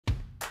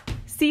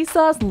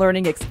Seesaw's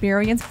learning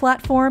experience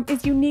platform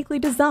is uniquely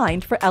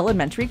designed for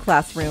elementary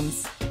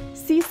classrooms.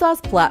 Seesaw's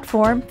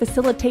platform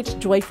facilitates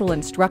joyful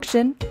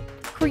instruction,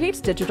 creates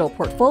digital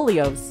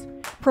portfolios,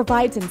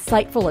 provides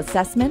insightful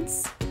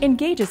assessments,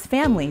 engages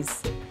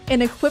families,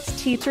 and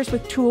equips teachers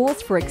with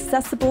tools for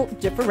accessible,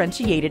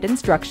 differentiated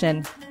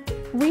instruction.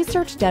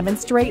 Research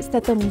demonstrates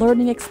that the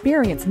learning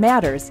experience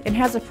matters and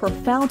has a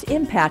profound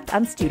impact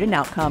on student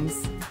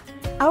outcomes.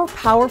 Our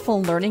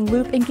powerful learning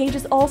loop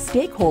engages all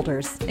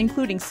stakeholders,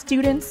 including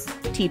students,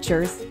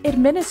 teachers,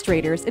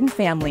 administrators, and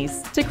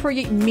families, to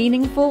create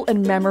meaningful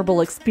and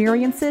memorable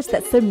experiences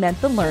that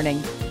cement the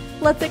learning.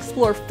 Let's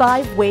explore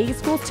 5 ways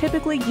schools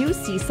typically use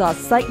Seesaw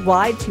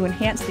site-wide to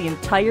enhance the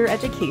entire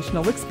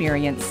educational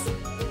experience.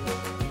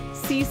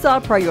 Seesaw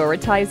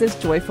prioritizes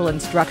joyful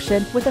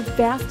instruction with a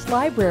vast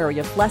library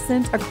of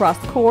lessons across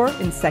core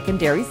and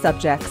secondary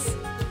subjects.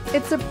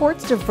 It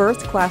supports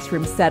diverse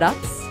classroom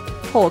setups,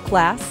 whole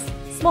class,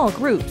 small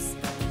groups,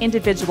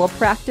 individual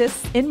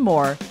practice, and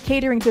more,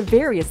 catering to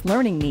various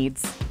learning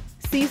needs.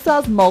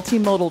 Seesaw's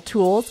multimodal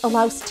tools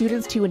allow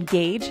students to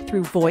engage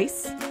through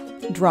voice,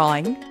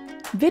 drawing,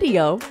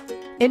 video,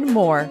 and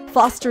more,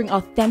 fostering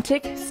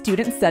authentic,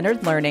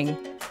 student-centered learning.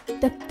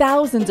 The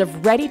thousands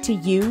of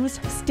ready-to-use,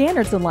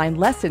 standards-aligned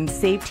lessons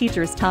save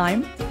teachers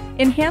time,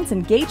 enhance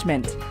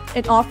engagement,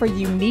 and offer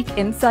unique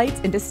insights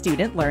into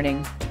student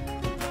learning.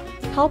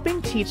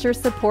 Helping teachers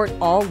support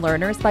all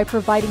learners by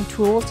providing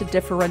tools to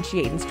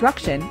differentiate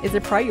instruction is a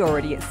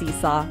priority at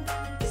Seesaw.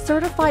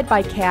 Certified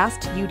by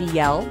CAST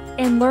UDL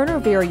and Learner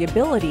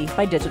Variability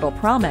by Digital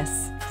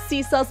Promise,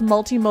 Seesaw's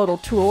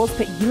multimodal tools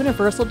put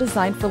universal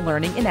design for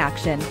learning in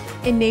action,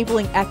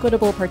 enabling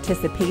equitable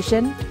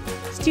participation,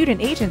 student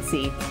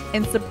agency,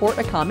 and support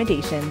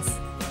accommodations.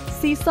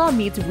 Seesaw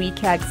meets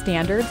WCAG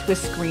standards with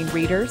screen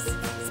readers,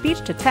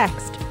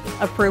 speech-to-text,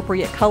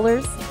 appropriate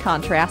colors,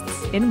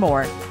 contrasts, and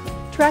more.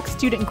 Tracks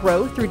student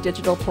growth through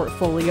digital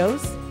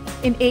portfolios,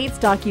 and aids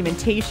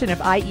documentation of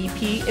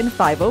IEP and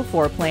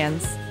 504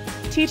 plans.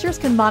 Teachers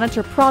can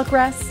monitor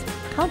progress,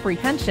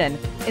 comprehension,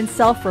 and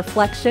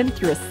self-reflection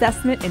through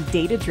assessment and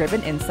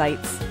data-driven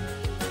insights.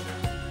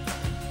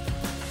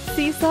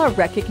 Seesaw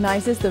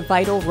recognizes the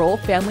vital role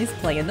families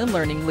play in the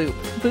learning loop,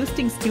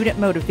 boosting student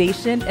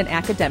motivation and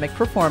academic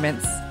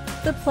performance.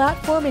 The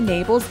platform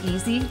enables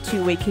easy,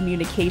 two-way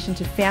communication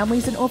to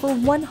families in over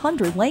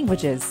 100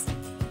 languages,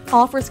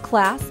 offers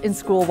class and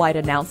school-wide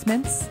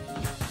announcements,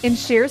 and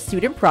shares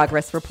student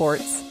progress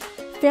reports.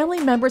 Family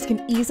members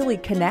can easily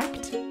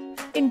connect,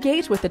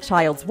 engage with the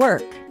child's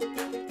work,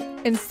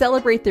 and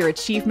celebrate their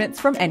achievements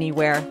from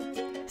anywhere.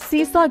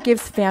 Seesaw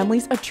gives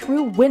families a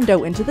true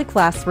window into the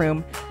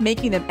classroom,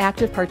 making them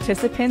active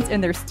participants in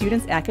their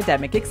students'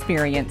 academic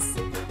experience.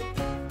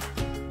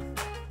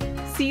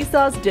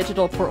 Seesaw's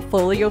digital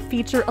portfolio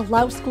feature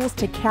allows schools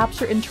to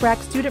capture and track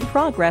student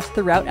progress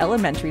throughout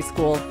elementary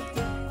school.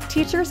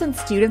 Teachers and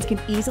students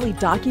can easily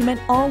document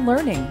all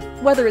learning,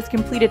 whether it's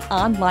completed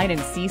online in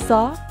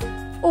Seesaw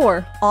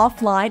or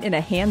offline in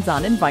a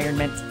hands-on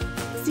environment.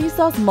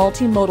 Seesaw's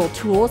multimodal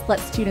tools let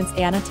students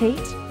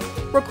annotate,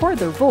 record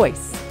their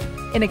voice,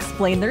 and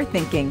explain their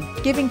thinking,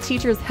 giving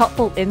teachers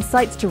helpful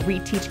insights to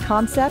reteach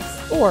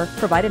concepts or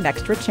provide an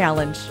extra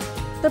challenge.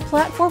 The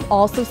platform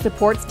also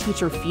supports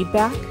teacher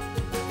feedback,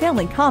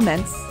 family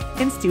comments,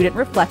 and student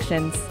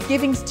reflections,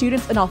 giving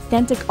students an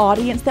authentic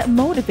audience that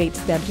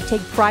motivates them to take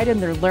pride in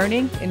their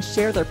learning and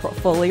share their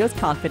portfolios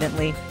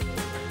confidently.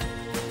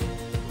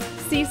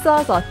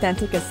 Seesaw's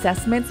authentic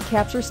assessments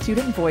capture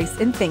student voice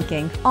and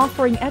thinking,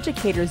 offering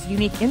educators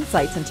unique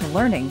insights into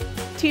learning.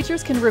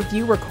 Teachers can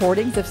review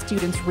recordings of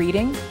students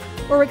reading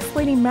or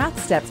explaining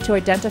math steps to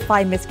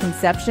identify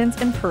misconceptions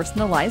and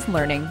personalize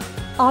learning.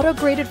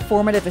 Auto-graded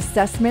formative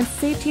assessments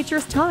save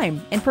teachers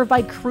time and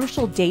provide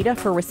crucial data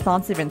for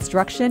responsive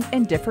instruction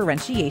and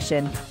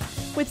differentiation.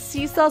 With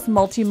Seesaw's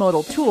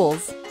multimodal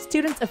tools,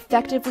 students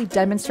effectively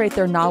demonstrate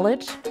their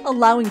knowledge,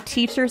 allowing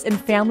teachers and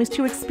families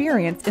to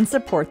experience and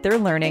support their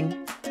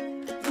learning.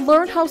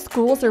 Learn how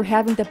schools are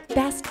having the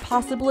best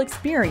possible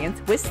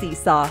experience with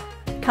Seesaw.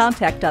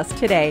 Contact us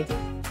today.